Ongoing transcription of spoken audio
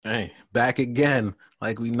Hey, back again,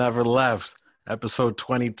 like we never left. Episode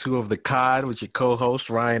 22 of the COD with your co-hosts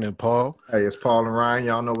Ryan and Paul. Hey, it's Paul and Ryan.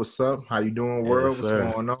 Y'all know what's up. How you doing, Yes, world? What's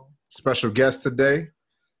sir. going on? Special guest today.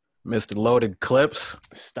 Mr. Loaded Clips.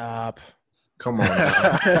 Stop. Come on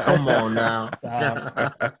now. Come on now.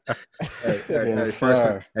 Stop. Yes, First,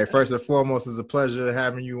 sir. first and foremost, it's a pleasure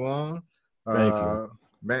having you on. Thank you.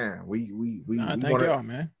 Man, we Thank want y'all, to.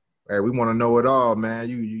 man. Hey, we want to know it all, man.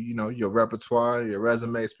 You know your repertoire, your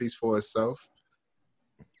resume speaks for itself.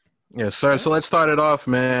 Yes, sir. So let's start it off,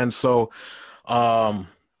 man. So, I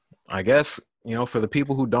guess for the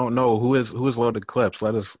people who don't know who is Loaded Clips,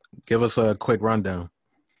 give us a quick rundown.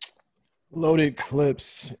 Loaded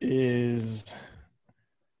Clips is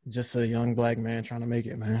just a young black man trying to make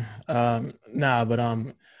it, man.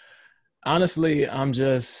 Honestly, I'm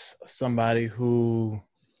just somebody who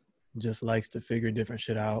just likes to figure different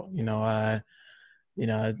shit out. I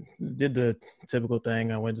did the typical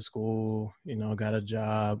thing. I went to school, got a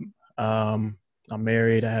job. I'm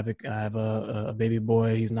married. I have a baby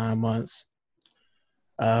boy. He's 9 months.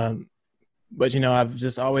 But I've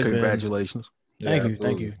just always Congratulations.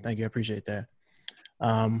 Thank you. I appreciate that.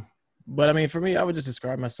 But I mean, for me, I would just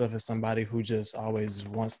describe myself as somebody who just always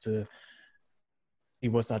wants to see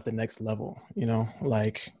what's at the next level.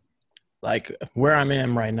 Like where I'm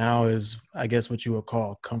in right now is, I guess, what you would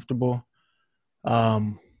call comfortable.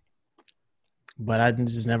 But I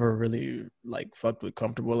just never really fucked with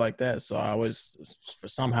comfortable like that. So I always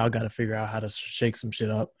somehow got to figure out how to shake some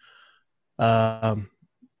shit up.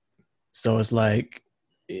 So it's like,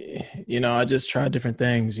 I just try different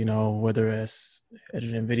things, whether it's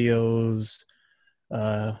editing videos,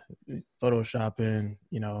 photoshopping,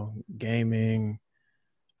 gaming,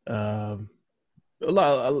 a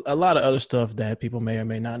lot of other stuff that people may or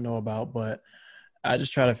may not know about. But I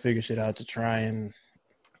just try to figure shit out to try and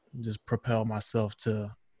just propel myself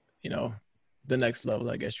to, the next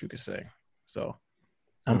level, I guess you could say. So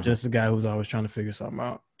I'm just a guy who's always trying to figure something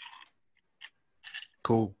out.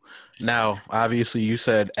 Cool. Now, obviously, you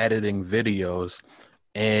said editing videos,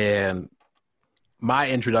 and my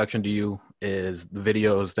introduction to you is the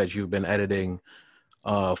videos that you've been editing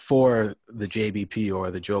for the JBP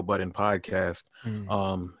or the Joe Budden podcast.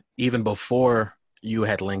 Even before you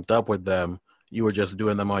had linked up with them, you were just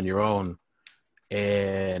doing them on your own,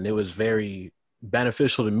 and it was very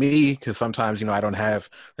beneficial to me because sometimes, I don't have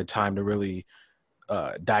the time to really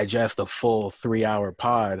digest a full 3-hour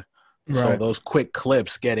pod. Right. So those quick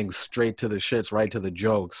clips, getting straight to the shits, right to the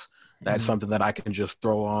jokes, that's something that I can just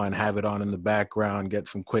throw on, have it on in the background, get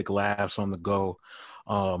some quick laughs on the go.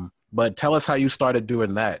 But tell us how you started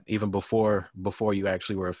doing that, even before you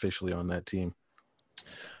actually were officially on that team.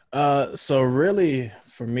 So really,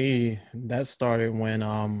 for me, that started when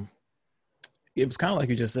it was kind of like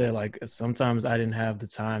you just said. Like sometimes I didn't have the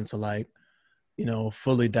time to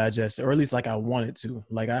fully digest it, or at least I wanted to.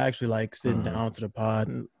 I actually sitting down to the pod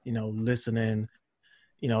and, listening,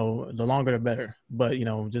 the longer the better. But,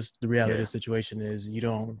 just the reality of the situation is you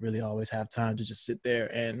don't really always have time to just sit there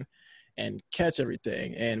and catch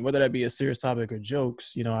everything. And whether that be a serious topic or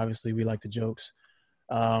jokes, obviously we like the jokes.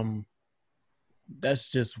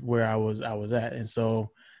 That's just where I was at. And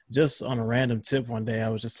so just on a random tip one day, I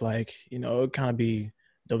was just like, it would kind of be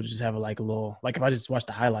dope to just have a little, if I just watch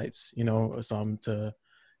the highlights, or something to,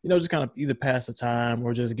 just kind of either pass the time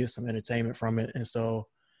or just get some entertainment from it. And so,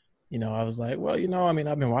 I was like, well,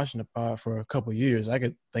 I've been watching the pod for a couple of years. I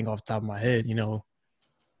could think off the top of my head,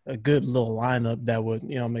 a good little lineup that would,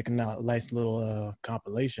 make a nice little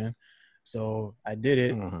compilation. So I did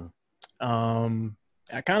it. I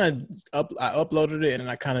uploaded it and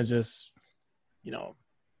I kind of just,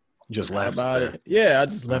 just left about it. Yeah, I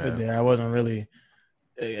just left it there. I wasn't really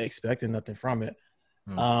expecting nothing from it.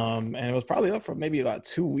 And it was probably up for maybe about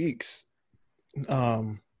 2 weeks.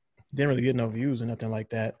 Didn't really get no views or nothing like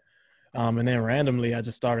that. And then randomly I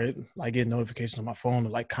just started getting notifications on my phone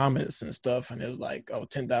of comments and stuff. And it was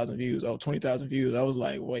 10,000 views. 20,000 views. I was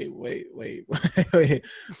like, wait,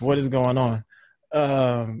 what is going on?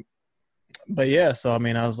 But yeah, so,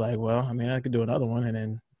 I was like, well, I could do another one. And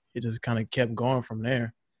then it just kind of kept going from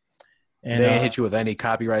there. And they didn't hit you with any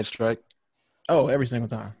copyright strike? Oh, every single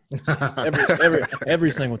time.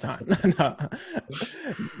 every single time.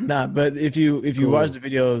 Nah, but if you watch the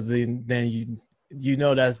videos, then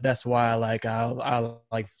that's why I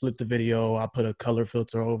flip the video, I put a color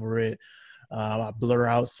filter over it, I blur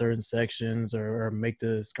out certain sections or make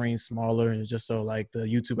the screen smaller, and just so the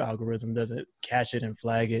YouTube algorithm doesn't catch it and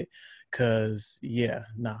flag it. Cause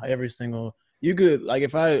every single, you could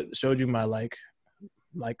if I showed you my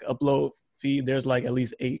upload feed, there's at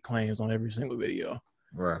least 8 claims on every single video.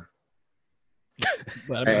 Right.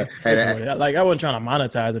 But Hey, like I wasn't trying to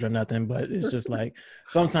monetize it or nothing, but it's just like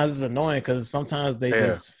sometimes it's annoying because sometimes they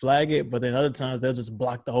just flag it, but then other times they'll just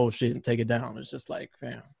block the whole shit and take it down. It's just like,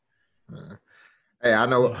 fam. Hey, I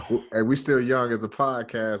know we still young as a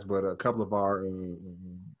podcast, but a couple of our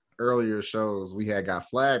earlier shows we had got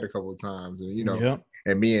flagged a couple of times, and Yep.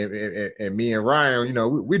 and me and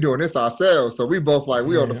Ryan, we doing this ourselves, so we both like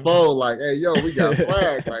we on the phone like, hey, yo, we got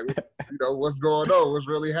flagged, like, what's going on, what's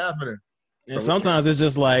really happening. And so sometimes it's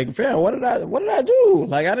just like, fam, what did I do?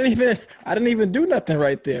 Like I didn't even do nothing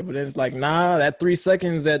right there. But it's like, nah, that 3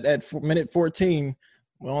 seconds at minute 14,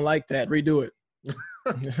 we don't like that. Redo it.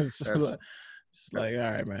 It's just like,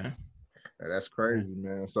 all right, man. That's crazy,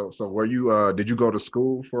 man. So were you did you go to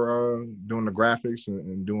school for doing the graphics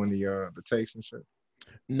and doing the takes and shit?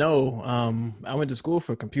 No, I went to school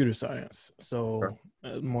for computer science, so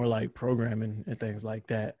more like programming and things like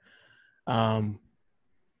that.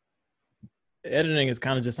 Editing is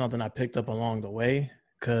kind of just something I picked up along the way,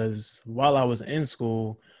 because while I was in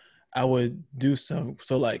school, I would do so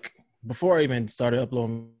like before I even started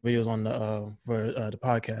uploading videos on the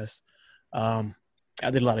podcast, I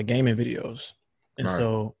did a lot of gaming videos, and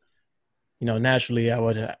so naturally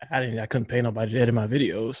I couldn't pay nobody to edit my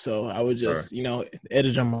videos, so I would just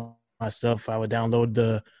edit them myself. I would download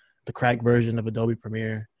the cracked version of Adobe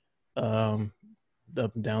Premiere,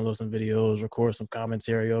 download some videos, record some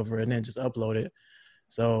commentary over it, and then just upload it.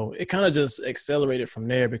 So it kind of just accelerated from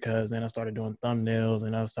there, because then I started doing thumbnails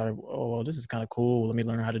and I started, oh, well, this is kind of cool. Let me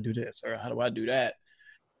learn how to do this, or how do I do that?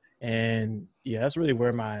 And yeah, that's really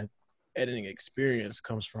where my editing experience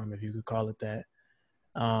comes from, if you could call it that.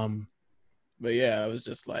 But yeah, it was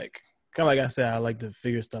just like, kind of like I said, I like to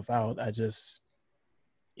figure stuff out. I just,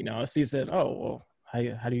 I said, oh, well,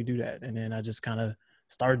 how do you do that? And then I just kind of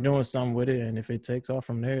start doing something with it, and if it takes off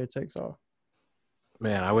from there, it takes off.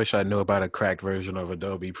 Man, I wish I knew about a cracked version of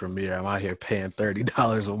Adobe Premiere. I'm out here paying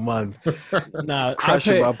 $30 a month,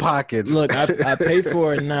 crushing my pockets. Look, I paid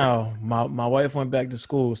for it now. My wife went back to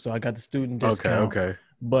school, so I got the student discount. Okay.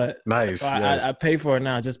 But nice. So I pay for it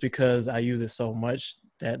now just because I use it so much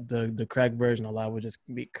that the cracked version a lot would just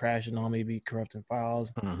be crashing on me, be corrupting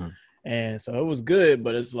files, and so it was good.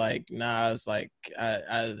 But it's like, it's like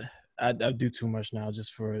I do too much now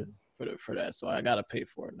just for that, so I gotta pay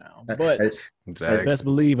for it now. But exactly. Best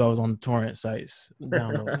believe I was on the torrent sites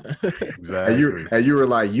downloading. Exactly. And you were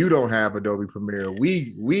like, you don't have Adobe Premiere.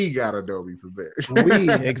 We got Adobe Premiere.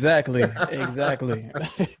 Exactly.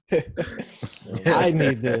 I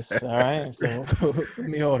need this. All right. So let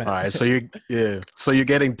me hold it. All right. So you're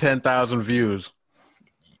getting 10,000 views.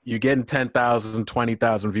 You're getting 10,000,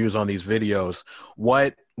 20,000 views on these videos.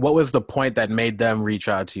 What was the point that made them reach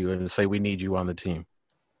out to you and say, we need you on the team?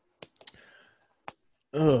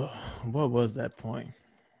 What was that point?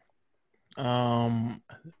 I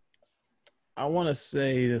want to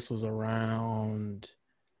say this was around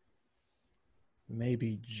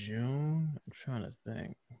maybe June. I'm trying to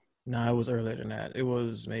think. No, it was earlier than that. It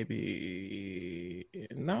was it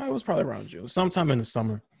was probably around June, sometime in the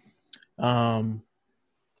summer.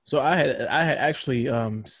 So I had actually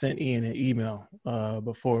sent Ian an email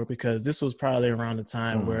before, because this was probably around the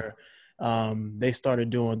time where they started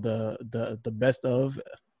doing the best of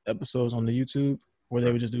episodes on the YouTube, where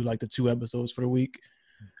they would just do like the 2 episodes for the week.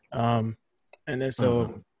 And then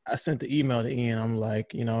so I sent the email to Ian. I'm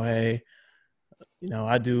like, hey,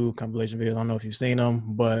 I do compilation videos. I don't know if you've seen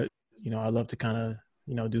them, but I love to kind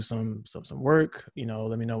of do some work.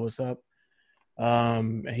 Let me know what's up.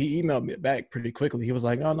 And he emailed me back pretty quickly. He was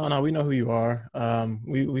like, no, we know who you are.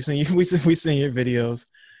 We seen you. We seen your videos.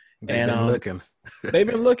 They've been looking. They've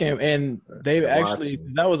been looking, and they've actually,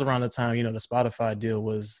 that was around the time the Spotify deal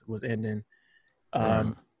was ending.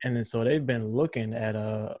 And then so they've been looking at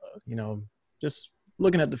just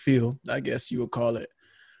looking at the field, I guess you would call it.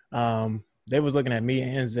 They was looking at me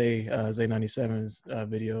and Zay 97's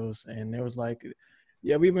videos, and they was like,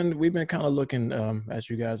 yeah, we've been kind of looking at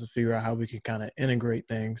you guys to figure out how we can kind of integrate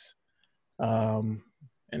things. And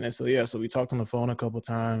then so we talked on the phone a couple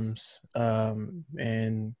times,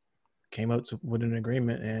 and came up with an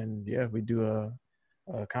agreement, and we do a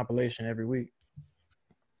compilation every week.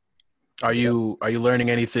 Are you learning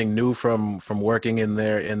anything new from working in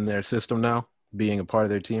their system now, being a part of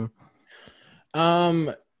their team?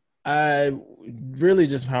 I really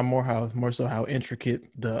just more so how intricate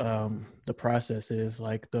the process is,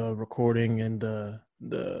 like the recording and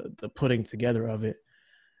the putting together of it.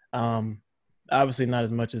 Obviously not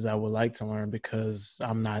as much as I would like to learn, because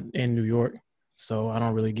I'm not in New York, so I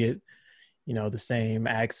don't really get the same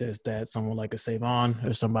access that someone like a Savon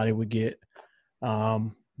or somebody would get.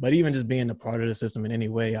 but even just being a part of the system in any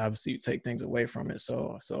way, obviously you take things away from it.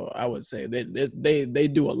 So I would say they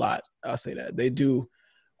do a lot. I'll say that they do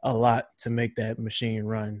a lot to make that machine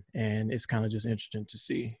run, and it's kind of just interesting to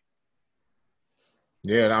see.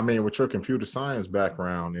 Yeah, I mean, with your computer science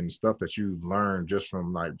background and the stuff that you've learned just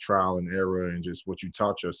from like trial and error and just what you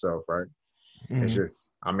taught yourself, right? It's Mm-hmm.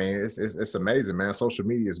 just, I mean, it's amazing, man. Social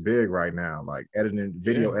media is big right now. Like editing,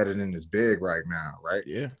 video Yeah, editing is big right now, right?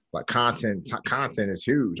 yeah. Like content is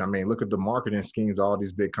huge. I mean, look at the marketing schemes. All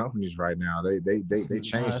these big companies right now, they No,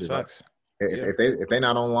 changed that's it. Like facts. if, Yeah. if they're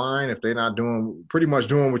not online, if they're not doing pretty much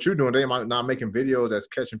doing what you're doing, they might not making videos that's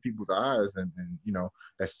catching people's eyes and you know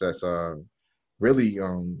that's really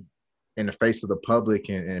in the face of the public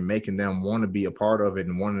and making them want to be a part of it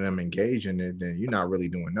and wanting them engaged in it, then you're not really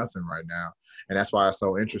doing nothing right now. And that's why it's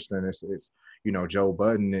so interesting. It's you know, Joe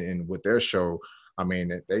Budden and with their show, I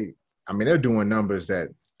mean, they're doing numbers that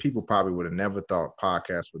people probably would have never thought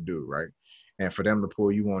podcasts would do, right? And for them to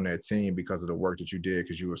pull you on that team because of the work that you did,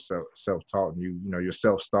 because you were self-taught and you know you're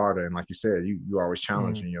self-starter, and like you said, you always Mm.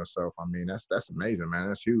 challenging yourself. I mean, that's amazing, man.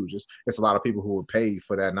 That's huge. It's a lot of people who would pay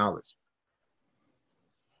for that knowledge.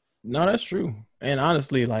 No, that's true. And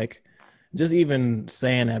honestly, like just even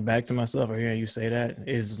saying that back to myself or hearing you say that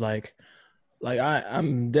is like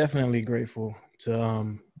I'm definitely grateful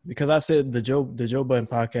to because I've said the Joe Budden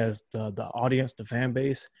podcast, the audience, the fan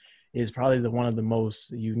base is probably the one of the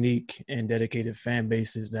most unique and dedicated fan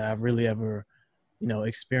bases that I've really ever,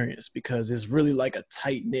 experienced, because it's really like a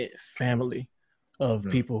tight knit family of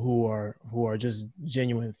Mm. people who are just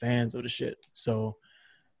genuine fans of the shit. So,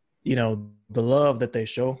 the love that they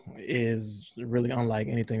show is really unlike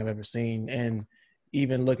anything I've ever seen. And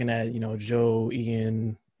even looking at, Joe,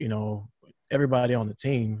 Ian, everybody on the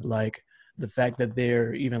team, like the fact that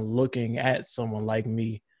they're even looking at someone like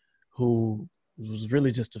me who was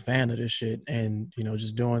really just a fan of this shit and,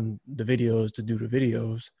 just doing the videos to do the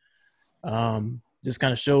videos, just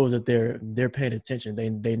kind of shows that they're paying attention.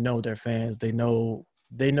 They know their fans. They know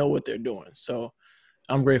what they're doing. So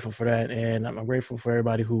I'm grateful for that, and I'm grateful for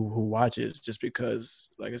everybody who watches. Just because,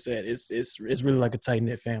 like I said, it's really like a tight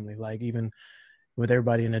knit family. Like even with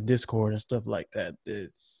everybody in the Discord and stuff like that,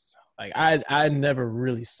 it's like I never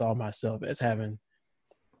really saw myself as having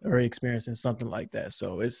or experiencing something like that.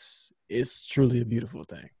 So it's truly a beautiful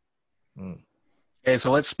thing. Mm. Okay,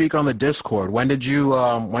 so let's speak on the Discord. When did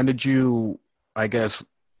you I guess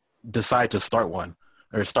decide to start one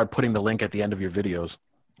or start putting the link at the end of your videos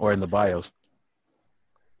or in the bios?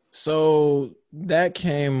 So that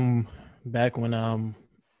came back when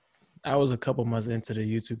I was a couple months into the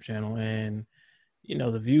YouTube channel, and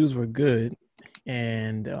the views were good,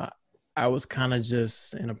 and I was kind of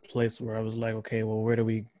just in a place where I was like, okay, well, where do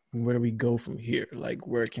we go from here? Like,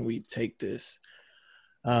 where can we take this?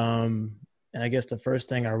 Um, and I guess the first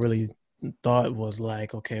thing I really thought was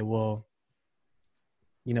like, okay, well,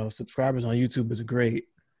 subscribers on YouTube is great,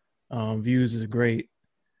 views is great,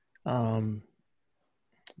 um,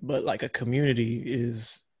 but like a community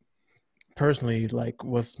is personally like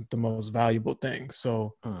what's the most valuable thing.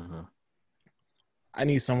 So Uh-huh. I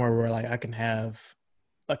need somewhere where like I can have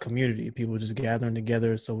a community, people just gathering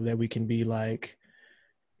together so that we can be like,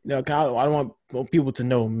 I don't want people to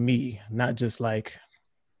know me, not just like,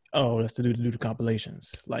 oh, that's to do the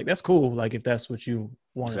compilations. Like that's cool. Like if that's what you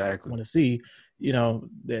want Exactly. to see,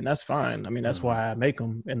 then that's fine. I mean, that's Uh-huh. why I make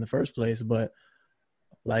them in the first place. But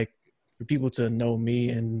like for people to know me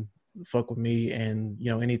and fuck with me and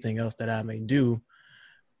anything else that I may do,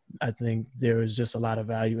 I think there is just a lot of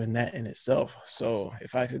value in that in itself. So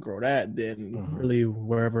if I could grow that, then Uh-huh. really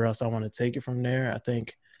wherever else I want to take it from there, I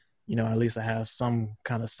think, at least I have some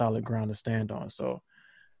kind of solid ground to stand on. So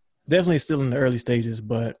definitely still in the early stages,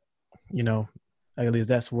 but you know, at least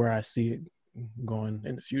that's where I see it going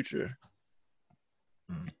in the future.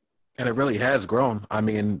 And it really has grown. I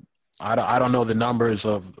mean, I don't know the numbers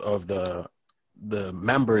of the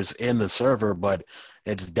members in the server, but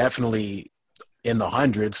it's definitely in the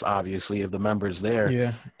hundreds, obviously, of the members there,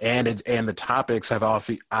 Yeah. and the topics have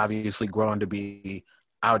obviously grown to be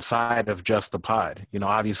outside of just the pod.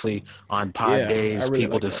 Obviously on pod Yeah. I days, really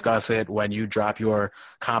people like that. discuss it. When you drop your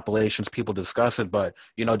compilations, people discuss it. But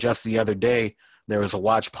just the other day there was a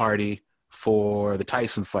watch party for the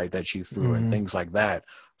Tyson fight that you threw and Mm-hmm. things like that.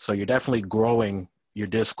 So you're definitely growing your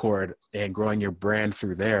Discord and growing your brand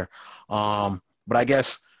through there. But I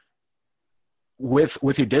guess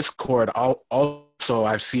with your Discord, also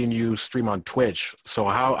I've seen you stream on Twitch. So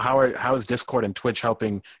how is Discord and Twitch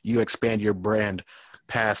helping you expand your brand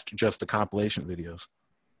past just the compilation videos?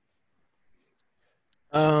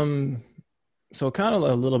 Um, so kind of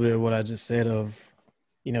a little bit of what I just said of,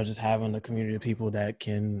 just having a community of people that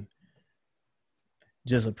can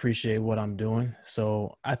just appreciate what I'm doing.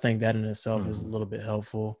 So I think that in itself is a little bit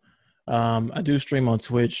helpful. I do stream on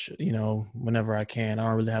Twitch, whenever I can. I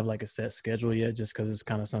don't really have like a set schedule yet, just because it's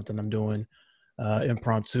kind of something I'm doing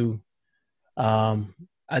impromptu.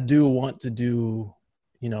 I do want to do,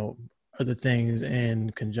 other things in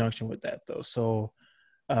conjunction with that though. So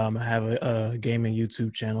I have a gaming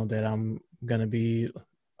YouTube channel that I'm going to be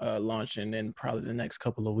launching in probably the next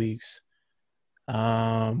couple of weeks.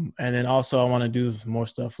 And then also I want to do more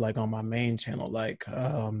stuff like on my main channel, like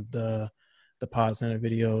the Pod Center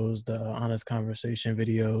videos, the Honest Conversation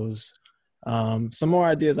videos. Some more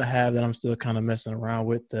ideas I have that I'm still kind of messing around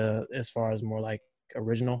with as far as more like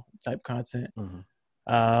original type content.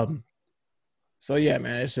 So yeah,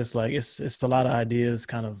 man, it's just like it's a lot of ideas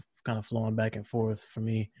kind of flowing back and forth for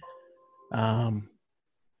me. But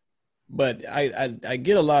I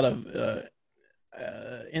get a lot of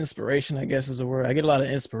inspiration, I guess is the word. I get a lot of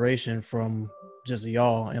inspiration from just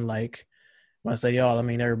y'all, and like when I say y'all, I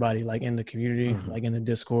mean everybody, like in the community, like in the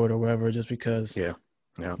Discord or whatever. Just because,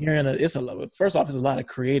 first off, there's a lot of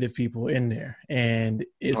creative people in there, and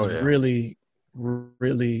it's really,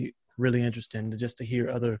 really, really interesting just to hear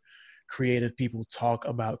other creative people talk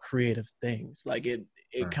about creative things. Like it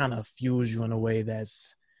kind of fuels you in a way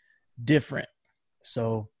that's different.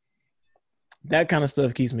 So that kind of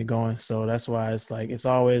stuff keeps me going. So that's why it's like, it's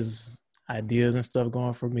always ideas and stuff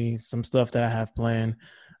going for me. Some stuff that I have planned,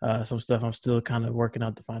 some stuff I'm still kind of working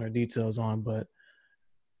out the finer details on, but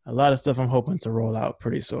a lot of stuff I'm hoping to roll out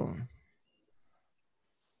pretty soon.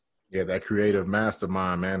 Yeah, that creative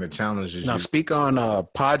mastermind, man, it challenges you. Now speak on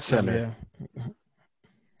Pod Center. Yeah.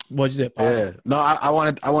 What'd you say? Yeah, no, I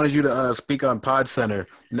wanted you to speak on Pod Center.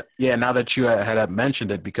 Yeah, now that you had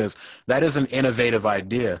mentioned it, because that is an innovative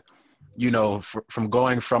idea. From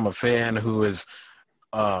going from a fan who is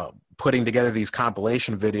putting together these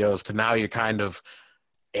compilation videos to now you're kind of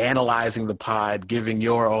analyzing the pod, giving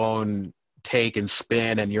your own take and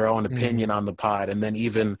spin and your own opinion on the pod, and then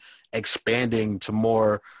even expanding to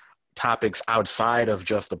more topics outside of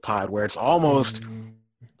just the pod, where it's almost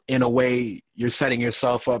in a way you're setting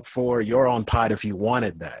yourself up for your own pod if you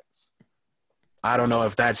wanted that. I don't know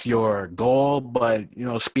if that's your goal, but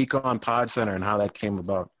speak on Pod Center and how that came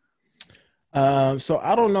about. So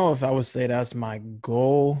I don't know if I would say that's my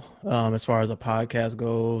goal as far as a podcast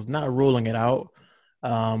goes. Not ruling it out.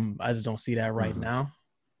 I just don't see that right now.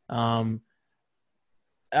 I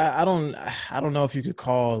don't know if you could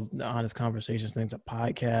call the Honest Conversations things a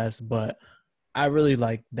podcast, but I really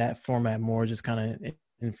like that format more, just kind of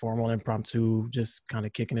informal, impromptu, just kind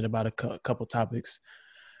of kicking it about a couple topics.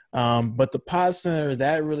 But the Pod Center,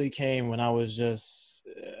 that really came when I was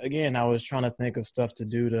I was trying to think of stuff to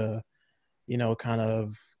do to, kind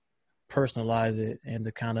of personalize it and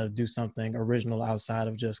to kind of do something original outside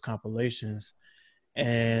of just compilations.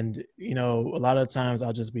 And, a lot of times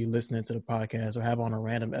I'll just be listening to the podcast or have on a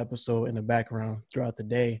random episode in the background throughout the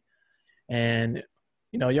day. And,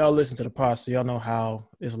 y'all listen to the pod, so y'all know how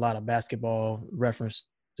there's a lot of basketball references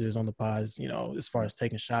on the pods, as far as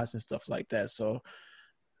taking shots and stuff like that. So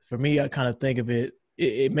for me, I kind of think of it,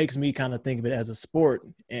 it makes me kind of think of it as a sport.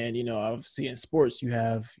 And, obviously in sports, you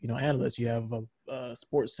have, analysts, you have a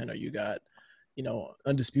sports center, you got,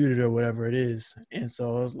 Undisputed or whatever it is. And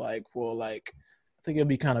so I was like, well, I think it'd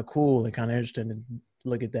be kind of cool and kind of interesting to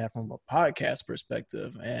look at that from a podcast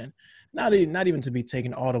perspective, and not even to be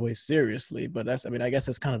taken all the way seriously, but I guess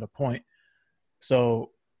that's kind of the point. So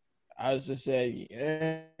I was just saying,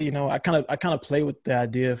 I kind of play with the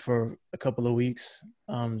idea for a couple of weeks,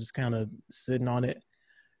 just kind of sitting on it.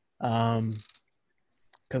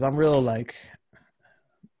 Cause I'm real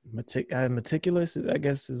meticulous, I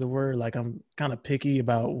guess is a word. Like I'm kind of picky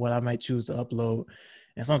about what I might choose to upload,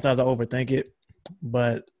 and sometimes I overthink it.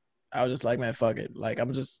 But I was just like, man, fuck it. Like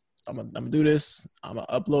I'm gonna do this. I'm gonna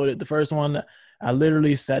upload it. The first one, I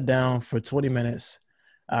literally sat down for 20 minutes.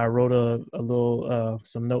 I wrote a little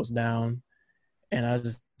some notes down, and I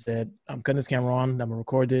just said, I'm cutting this camera on. I'm gonna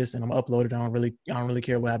record this, and I'm gonna upload it. I don't really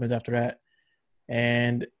care what happens after that.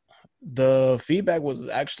 And the feedback was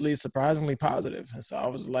actually surprisingly positive. And so I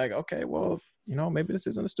was like, okay, well, maybe this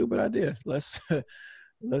isn't a stupid idea. Let's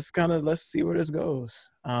see where this goes.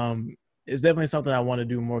 It's definitely something I want to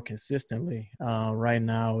do more consistently. Right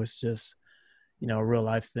now, it's just, real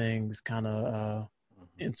life things kind of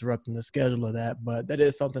interrupting the schedule of that. But that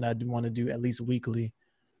is something I do want to do at least weekly,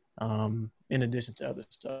 in addition to other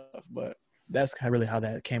stuff. But that's really how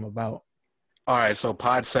that came about. All right. So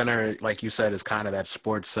Pod Center, like you said, is kind of that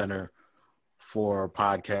sports center for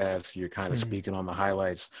podcasts. You're kind of speaking on the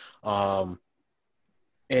highlights.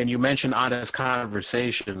 and you mentioned Honest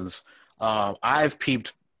Conversations. I've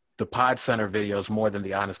peeped the Pod Center videos more than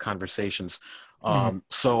the Honest Conversations.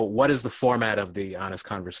 So what is the format of the Honest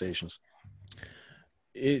Conversations?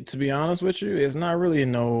 To be honest with you, it's not really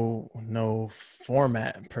no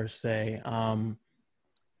format per se.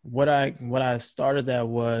 What I started that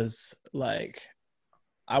was like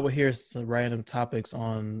I would hear some random topics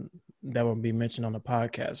on that would be mentioned on the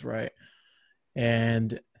podcast, right?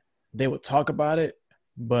 And they would talk about it,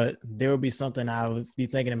 but there would be something I would be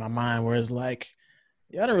thinking in my mind where it's like,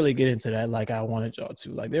 yeah, I didn't really get into that like I wanted y'all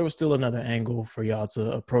to. Like there was still another angle for y'all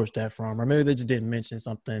to approach that from, or maybe they just didn't mention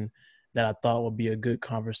something that I thought would be a good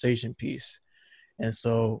conversation piece. And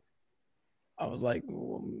so I was like,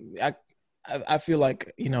 I feel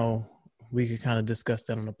like, you know, we could kind of discuss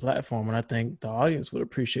that on the platform. And I think the audience would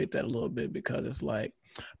appreciate that a little bit because it's like,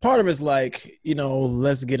 part of it's like, you know,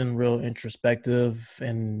 let's get in real introspective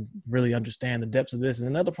and really understand the depths of this. And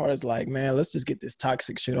another part is like, man, let's just get this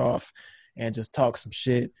toxic shit off and just talk some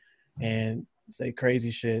shit and say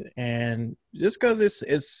crazy shit. And just cause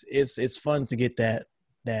it's fun to get that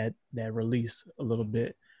release a little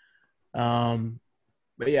bit.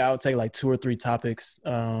 But yeah, I'll take like 2 or 3 topics,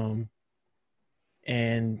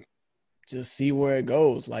 and just see where it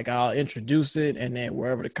goes. Like I'll introduce it, and then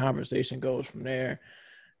wherever the conversation goes from there,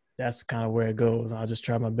 that's kind of where it goes. I'll just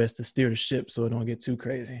try my best to steer the ship so it don't get too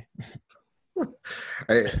crazy.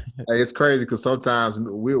 It's crazy because sometimes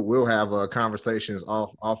we'll have conversations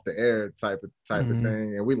off the air type of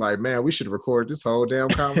thing, and we like, man, we should record this whole damn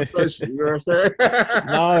conversation. You know what I'm saying?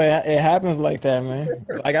 No, it happens like that, man.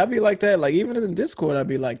 Like I'd be like that. Like even in the Discord, I'd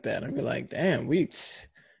be like that. I'd be like, damn,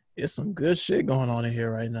 it's some good shit going on in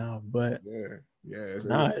here right now. But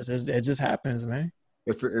it just happens, man.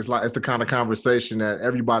 It's the kind of conversation that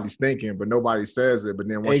everybody's thinking, but nobody says it. But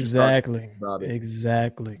then once exactly, you start about it,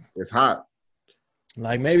 exactly, it's hot.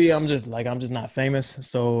 Like maybe I'm just not famous,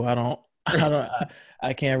 so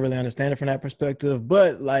I can't really understand it from that perspective.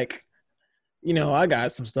 But like, you know, I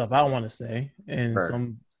got some stuff I want to say and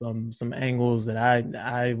some angles that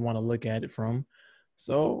I want to look at it from.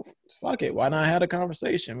 So fuck it, why not have a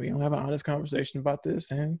conversation? We don't have an honest conversation about this,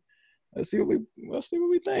 and let's see what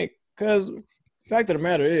we think. Because the fact of the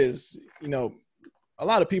matter is, you know, a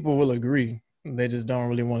lot of people will agree. They just don't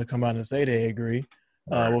really want to come out and say they agree.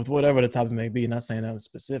 With whatever the topic may be, not saying that was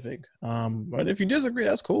specific. But if you disagree,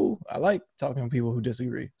 that's cool. I like talking to people who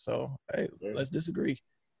disagree. So, hey, let's disagree.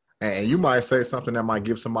 And you might say something that might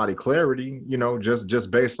give somebody clarity, you know,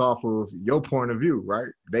 just based off of your point of view, right?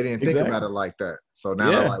 They didn't think about it like that. So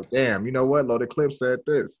now they're like, damn, you know what? Loaded Clip said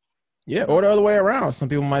this. Yeah, or the other way around. Some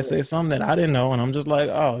people might say something that I didn't know, and I'm just like,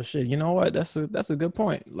 oh, shit, you know what? That's a good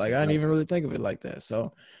point. Like, I didn't even really think of it like that.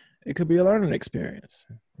 So it could be a learning experience.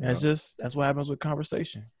 That's what happens with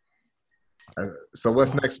conversation. So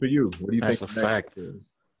what's next for you? What do you think? That's a fact.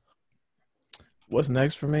 What's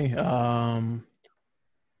next for me?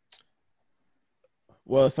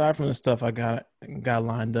 Well, aside from the stuff I got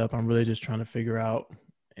lined up, I'm really just trying to figure out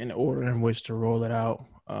an order in which to roll it out.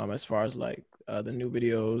 As far as like the new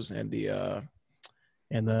videos and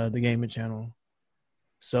the gaming channel.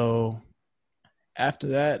 So after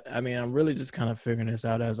that, I mean, I'm really just kind of figuring this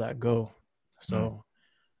out as I go. So,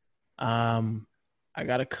 I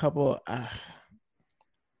got a couple. I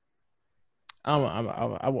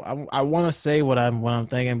want to say what I'm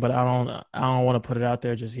thinking, but I don't want to put it out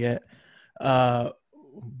there just yet.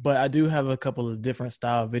 But I do have a couple of different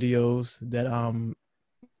style videos that I'm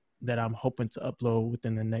hoping to upload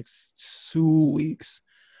within the next 2 weeks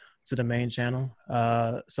to the main channel.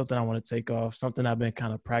 Something I want to take off, something I've been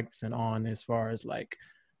kind of practicing on as far as like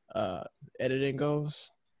editing goes.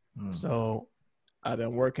 So I've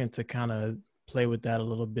been working to kind of play with that a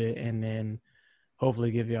little bit, and then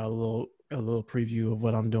hopefully give y'all a little preview of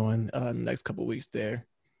what I'm doing in the next couple of weeks there.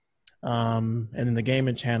 And then the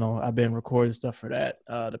gaming channel, I've been recording stuff for that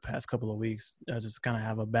the past couple of weeks. I just kind of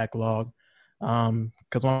have a backlog.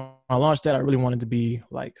 Because when I launched that, I really wanted to be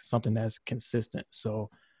like something that's consistent.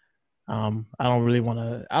 So I don't really want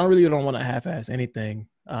to half-ass anything,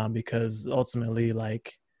 because ultimately,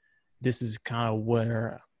 like, this is kind of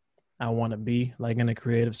where I want to be, like, in a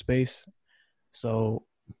creative space. So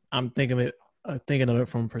I'm thinking of it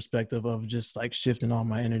from a perspective of just like shifting all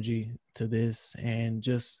my energy to this, and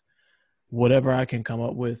just whatever I can come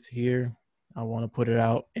up with here, I want to put it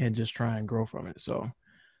out and just try and grow from it. So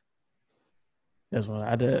that's what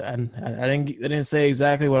I did. I didn't say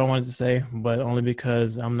exactly what I wanted to say, but only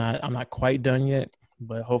because I'm not quite done yet.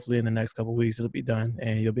 But hopefully in the next couple of weeks it'll be done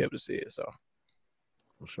and you'll be able to see it. So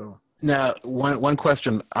for sure. Now, one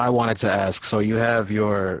question I wanted to ask. So you have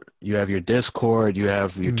your Discord, you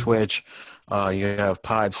have your Mm. Twitch, you have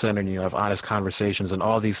Pod Center, and you have Honest Conversations, and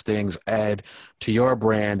all these things add to your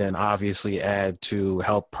brand and obviously add to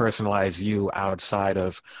help personalize you outside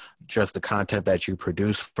of just the content that you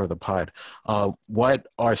produce for the pod. What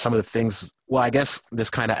are some of the things? Well, I guess this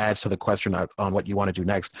kind of adds to the question on what you want to do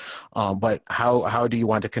next. But how do you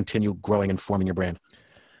want to continue growing and forming your brand?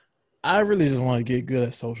 I really just want to get good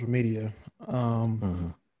at social media. Hmm.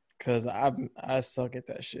 Cause I suck at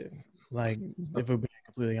that shit. Like, if we're being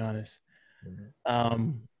completely honest. Mhm.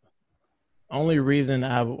 Um, Only reason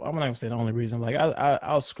I'm not gonna say the only reason. Like,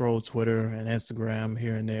 I'll scroll Twitter and Instagram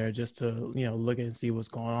here and there just to look and see what's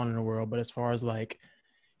going on in the world. But as far as like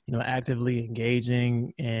actively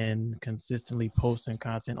engaging and consistently posting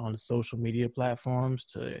content on the social media platforms,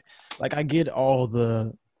 to like, I get all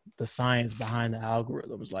the science behind the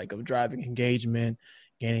algorithms, like of driving engagement,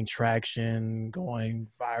 gaining traction, going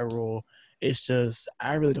viral. It's just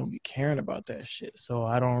I really don't be caring about that shit. So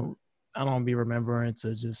I don't be remembering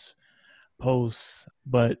to just post,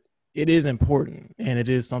 but it is important and it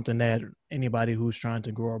is something that anybody who's trying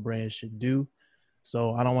to grow a brand should do.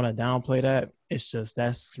 So I don't want to downplay that. It's just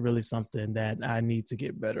that's really something that I need to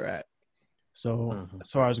get better at. So Hmm.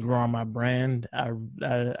 as far as growing my brand, I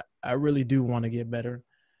really do want to get better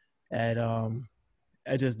at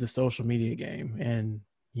at just the social media game and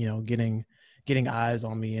getting eyes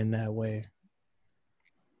on me in that way.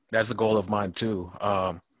 That's a goal of mine too.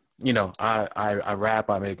 I rap,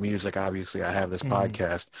 I make music. Obviously, I have this Mm-hmm.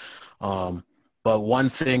 podcast. Um, but one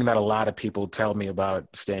thing that a lot of people tell me about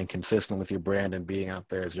staying consistent with your brand and being out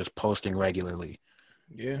there is just posting regularly.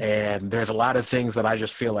 Yeah. And there's a lot of things that I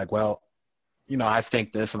just feel like, well, I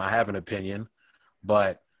think this and I have an opinion,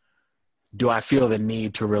 but do I feel the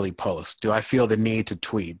need to really post? Do I feel the need to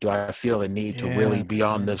tweet? Do I feel the need to really Yeah. be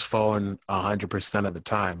on Yeah. this phone 100% of the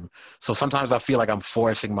time? So sometimes I feel like I'm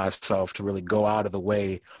forcing myself to really go out of the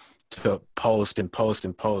way to post and post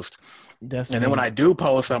and post. That's And then when me. I do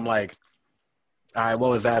post, I'm like, all right,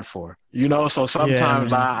 what was that for? So Yeah,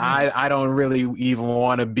 sometimes man. I don't really even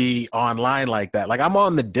want to be online like that. Like I'm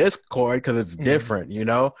on the Discord because it's Mhm.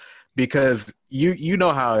 different, because you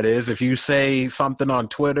know how it is. If you say something on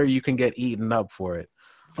Twitter, you can get eaten up for it.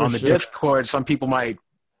 For On the sure. Discord, some people might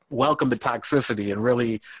welcome the toxicity and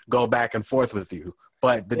really go back and forth with you.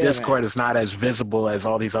 But the Yeah, man. Discord is not as visible as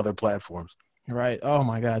all these other platforms. Right. Oh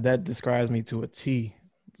my God, that describes me to a T.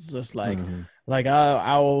 It's just Hmm. like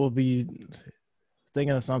I will be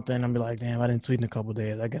thinking of something. I'll be like, damn, I didn't tweet in a couple of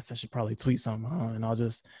days. I guess I should probably tweet something, huh? And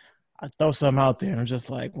I throw something out there, and I'm just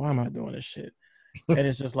like, why am I doing this shit? And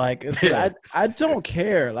it's just like it's because Yeah, I don't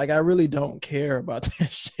care. Like, I really don't care about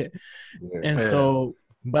that shit. Yeah. And yeah. so,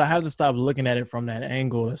 but I have to stop looking at it from that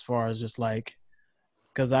angle as far as just like,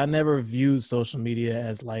 because I never viewed social media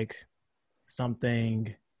as like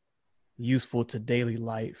something useful to daily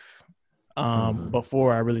life Hmm.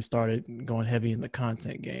 before I really started going heavy in the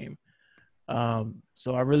content game.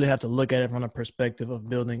 So I really have to look at it from the perspective of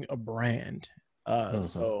building a brand. Hmm.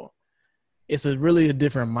 So it's really a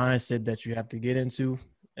different mindset that you have to get into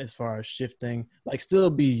as far as shifting, like still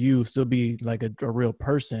be you, still be like a real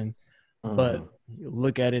person, but Hmm.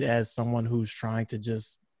 look at it as someone who's trying to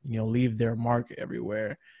just, leave their mark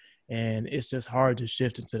everywhere. And it's just hard to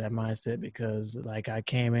shift into that mindset because like I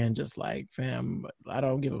came in just like, fam, I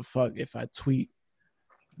don't give a fuck if I tweet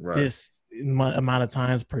Right. this amount of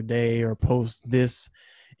times per day or post this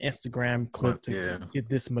Instagram clip to Yeah. get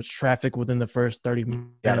this much traffic within the first 30 You got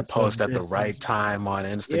to minutes of post at the this. And right time on yeah,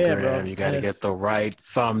 bro. Instagram. You got And to get the right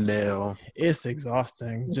thumbnail. it's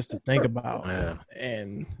exhausting just to think about. Yeah.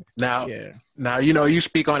 And Now, yeah. now you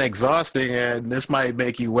speak on exhausting, and this might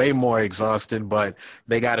make you way more exhausted. But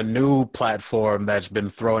they got a new platform that's been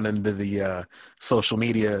thrown into the social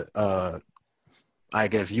media, I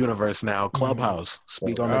guess, universe now. Mhm. Clubhouse.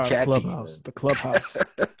 Speak on the The chatty. Yeah. clubhouse, the clubhouse,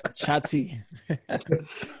 chatty.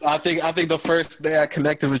 I think the first day I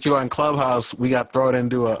connected with you on Clubhouse, we got thrown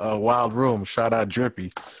into a wild room. Shout out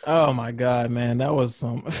Drippy. Oh my God, man. That was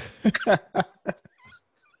some.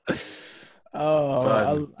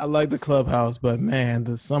 Son, I like the clubhouse, but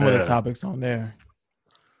man, some of the yeah. topics on there.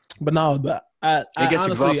 But no, but It I gets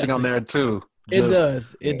honestly, I exhausting on think there too. it Just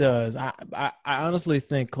does. It Yeah. does. I honestly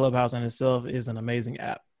think Clubhouse in itself is an amazing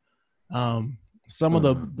app. Some of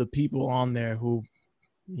mm, the people on there who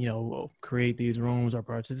create these rooms or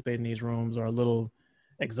participate in these rooms are a little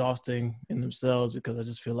exhausting in themselves because I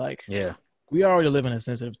just feel like yeah. we already live in a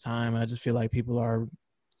sensitive time, and I just feel like people are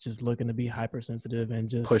just looking to be hypersensitive and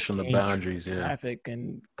just Pushing the gain boundaries, yeah. traffic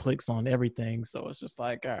and clicks on everything. So it's just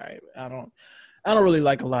like, all right, I don't really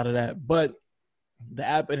like a lot of that. But the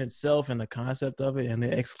app in itself and the concept of it and the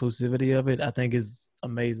exclusivity of it, I think is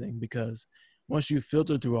amazing, because once you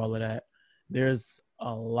filter through all of that, there's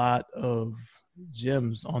a lot of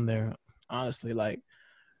gems on there. Honestly, like,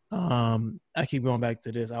 I keep going back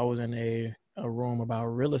to this. I was in a room about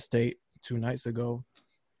real estate 2 nights ago,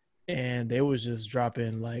 and they was just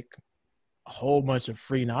dropping like a whole bunch of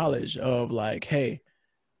free knowledge of like, hey,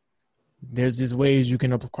 there's these ways you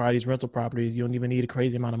can acquire these rental properties. You don't even need a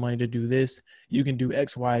crazy amount of money to do this. You can do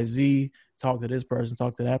X, Y, Z, talk to this person,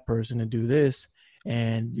 talk to that person, and do this.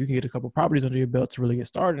 And you can get a couple properties under your belt to really get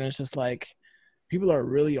started. And it's just like, people are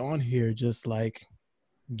really on here just like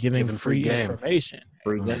giving free information.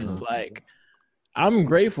 Free and it's like, I'm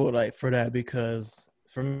grateful like for that, because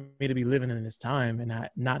for me to be living in this time and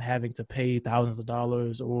not having to pay thousands of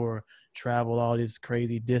dollars or travel all this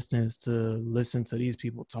crazy distance to listen to these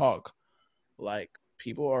people talk. Like,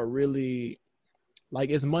 people are really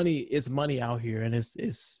like, it's money out here, and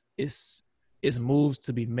it's moves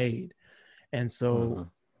to be made. And so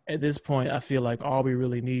at this point, I feel like all we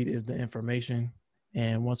really need is the information.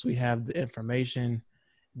 And once we have the information,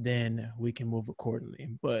 then we can move accordingly.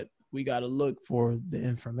 But we got to look for the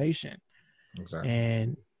information. Exactly.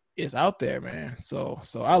 And it's out there, man. So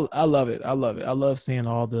I love it. I love it. I love seeing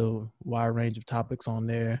all the wide range of topics on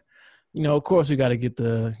there. You know, of course, we got to get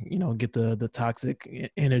the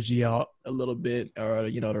toxic energy out a little bit, or,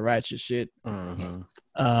 you know, the ratchet shit.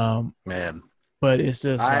 Man, but it's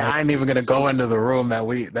just I ain't even gonna go into the room that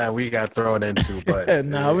we got thrown into. But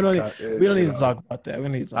no, we don't need to talk about that. We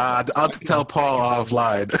need to talk I'll tell Paul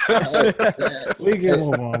offline. We can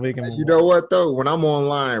move on. We can move You know what though? When I'm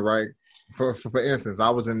online, right? For instance, I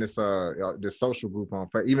was in this social group on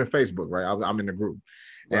even Facebook, right? I'm in the group.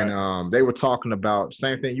 Right. And they were talking about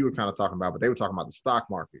same thing you were kind of talking about, but they were talking about the stock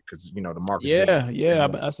market, because, you know, the market.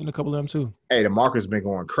 I've seen a couple of them too. Hey, the market's been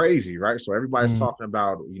going crazy, right? So everybody's talking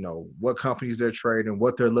about, you know, what companies they're trading,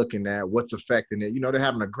 what they're looking at, what's affecting it. You know, they're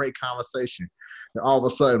having a great conversation. And all of a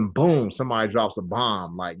sudden, boom, somebody drops a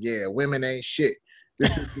bomb. Like, yeah, women ain't shit.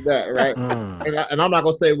 This is that, right? And I'm not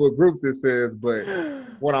gonna say what group this is, but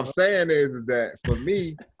what I'm saying is that for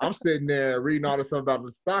me, I'm sitting there reading all this stuff about the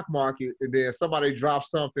stock market, and then somebody drops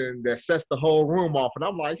something that sets the whole room off, and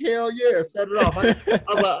I'm like, hell yeah, set it off. I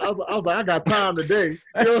was like, I got time today.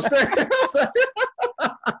 You know what I'm saying?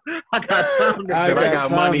 I got time today. I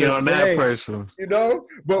got money on that person. You know?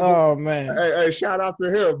 But, oh man. Hey, shout out to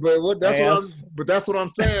him. But that's what I'm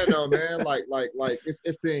saying though, man. Like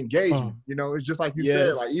it's the engagement. You know, it's just like you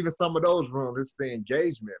said, like even some of those rooms, it's the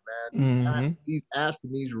engagement, man. These apps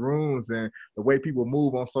and these rooms and the way people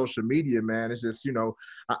move on social media, man. It's just, you know,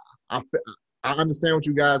 I understand what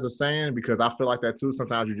you guys are saying, because I feel like that too.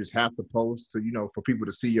 Sometimes you just have to post to, you know, for people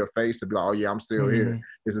to see your face, to be like, oh yeah, I'm still here.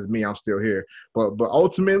 This is me. I'm still here. But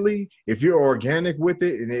ultimately, if you're organic with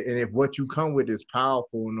it, and if what you come with is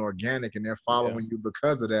powerful and organic, and they're following you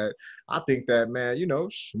because of that, I think that, man, you know,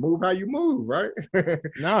 move how you move, right?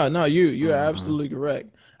 No, you're absolutely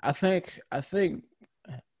correct. I think that's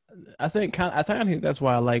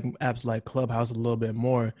why I like apps like Clubhouse a little bit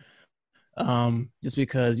more. Just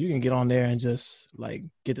because you can get on there and just like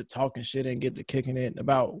get to talking shit and get to kicking it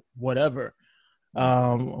about whatever.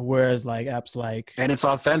 Whereas like apps like, and it's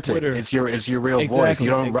authentic. Twitter, it's your real voice. You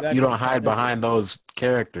don't hide behind those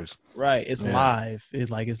characters. Right. It's live.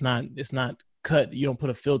 It's not cut. You don't put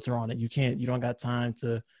a filter on it. You don't got time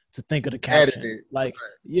to think of the caption. Like,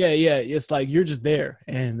 yeah. It's like you're just there,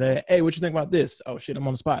 and hey, what you think about this? Oh shit, I'm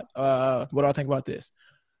on the spot. What do I think about this?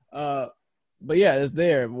 But yeah, it's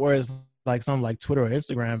there. Whereas like something like Twitter or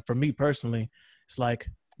Instagram, for me personally, it's like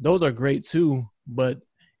those are great too, but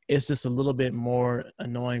it's just a little bit more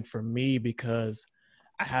annoying for me, because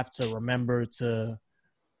I have to remember to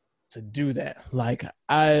do that. Like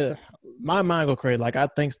my mind go crazy. Like I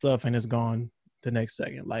think stuff and it's gone the next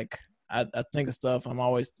second. Like I think of stuff. I'm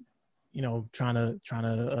always, you know, trying to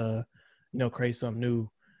you know, create something new,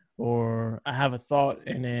 or I have a thought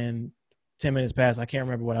and then 10 minutes pass. I can't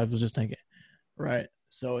remember what I was just thinking. Right.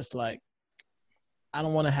 So it's like, I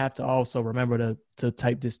don't want to have to also remember to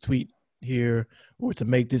type this tweet here, or to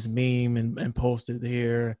make this meme and post it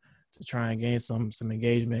here to try and gain some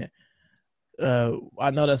engagement.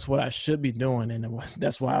 I know that's what I should be doing, and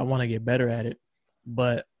that's why I want to get better at it.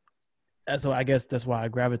 But I guess that's why I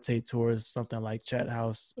gravitate towards something like Chat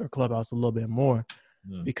House or Clubhouse a little bit more,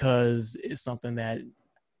 because it's something that,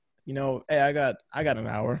 you know, hey, I got an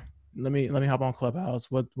hour. Let me hop on Clubhouse.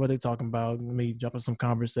 What are they talking about? Let me jump in some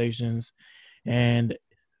conversations, and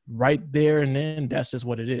right there and then, that's just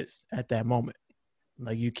what it is at that moment.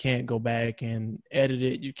 Like you can't go back and edit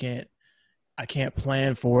it. You can't I can't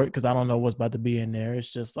plan for it because I don't know what's about to be in there.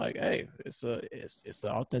 It's just like, hey, it's an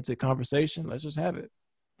authentic conversation. Let's just have it.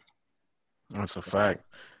 That's a fact.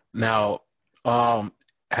 Now,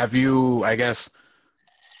 have you, I guess,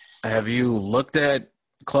 have you looked at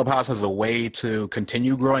Clubhouse as a way to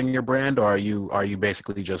continue growing your brand, or are you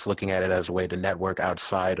basically just looking at it as a way to network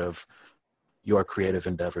outside of your creative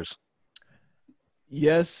endeavors?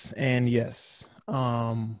 Yes and yes.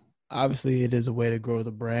 Obviously, it is a way to grow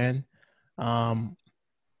the brand. Um,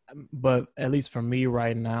 but at least for me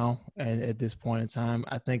right now and at this point in time,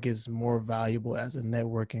 I think it's more valuable as a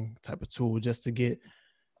networking type of tool just to get,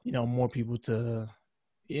 more people to,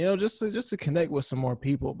 just to connect with some more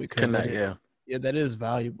people because Connect, yeah. that is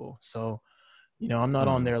valuable. So, I'm not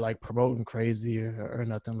on there like promoting crazy or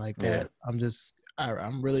nothing like that. Yeah.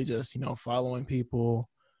 I'm really just, following people,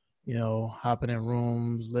 hopping in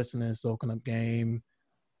rooms, listening, soaking up game,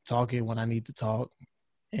 talking when I need to talk.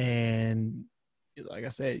 And like I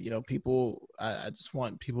said, people, I just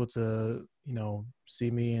want people to, see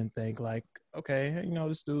me and think like, okay, hey,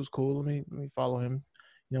 this dude's cool. Let me follow him,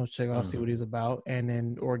 check out, see what he's about. And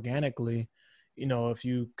then organically, if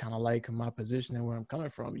you kind of like my position and where I'm coming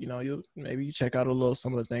from, you check out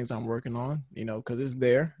some of the things I'm working on, cause it's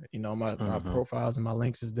there, my profiles and my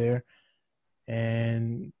links is there.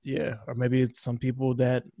 And yeah, or maybe it's some people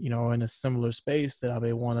that, are in a similar space that I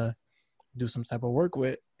may want to do some type of work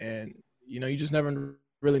with. And, you just never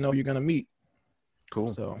really know who you're going to meet.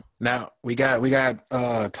 Cool. So now we got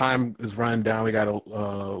time is running down. We got a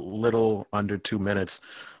little under 2 minutes.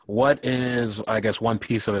 What is, I guess, one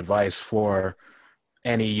piece of advice for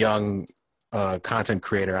any young content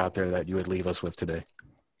creator out there that you would leave us with today?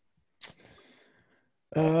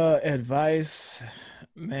 Advice,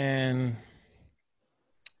 man.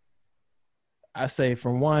 I say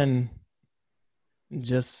for one,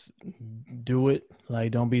 just do it.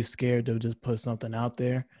 Like, don't be scared to just put something out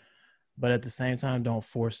there. But at the same time, don't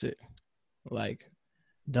force it. Like,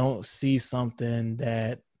 don't see something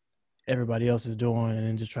that everybody else is doing and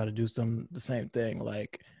then just try to do the same thing.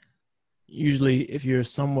 Like, usually if you're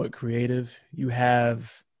somewhat creative, you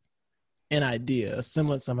have an idea, a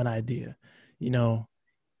semblance of an idea.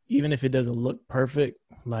 Even if it doesn't look perfect,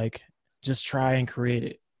 like, just try and create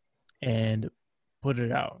it and put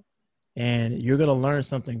it out. And you're going to learn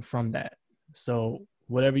something from that. So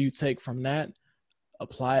whatever you take from that,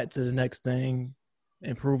 apply it to the next thing,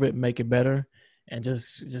 improve it, make it better, and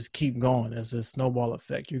just keep going. As a snowball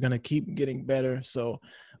effect, you're going to keep getting better. So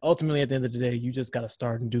ultimately, at the end of the day, you just got to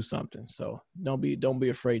start and do something. So don't be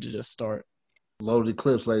afraid to just start. Loaded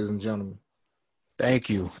clips, ladies and gentlemen. Thank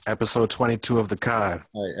you. Episode 22 of the COD.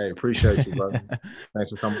 Hey, appreciate you, brother.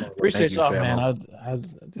 Thanks for coming on. Appreciate y'all, man.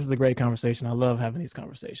 This is a great conversation. I love having these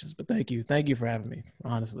conversations. But thank you for having me.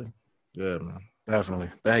 Honestly. Yeah, man. Definitely.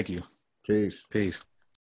 Thank you. Peace. Peace.